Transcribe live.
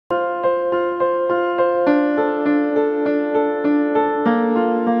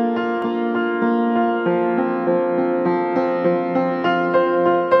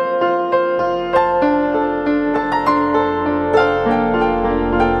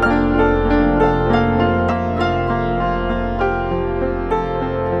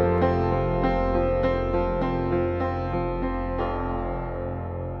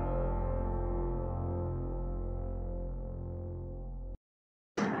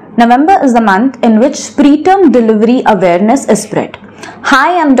November is the month in which preterm delivery awareness is spread.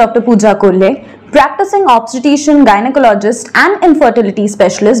 Hi, I'm Dr. Pooja Kolhe, practicing obstetrician, gynecologist and infertility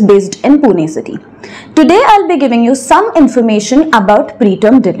specialist based in Pune city. Today I'll be giving you some information about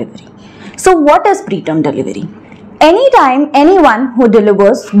preterm delivery. So what is preterm delivery? Anytime anyone who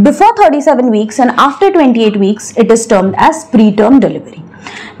delivers before 37 weeks and after 28 weeks, it is termed as preterm delivery.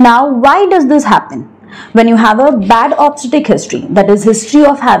 Now, why does this happen? When you have a bad obstetric history, that is history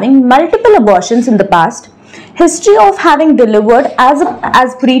of having multiple abortions in the past, history of having delivered as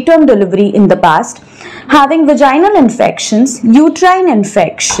preterm delivery in the past, having vaginal infections, uterine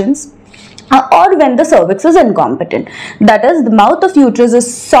infections, or when the cervix is incompetent, that is the mouth of uterus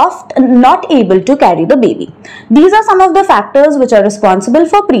is soft and not able to carry the baby. These are some of the factors which are responsible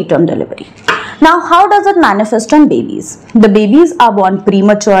for preterm delivery. Now, how does it manifest on babies? The babies are born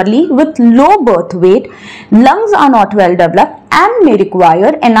prematurely with low birth weight, lungs are not well developed and may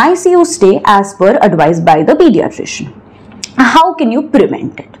require an ICU stay as per advice by the pediatrician. How can you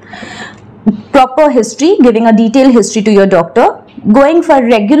prevent it? Proper history, giving a detailed history to your doctor, going for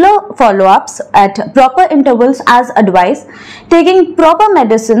regular follow-ups at proper intervals as advised, taking proper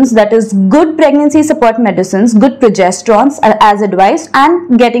medicines, that is good pregnancy support medicines, good progesterones as advised,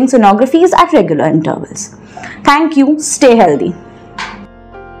 and getting sonographies at regular intervals. Thank you. Stay healthy.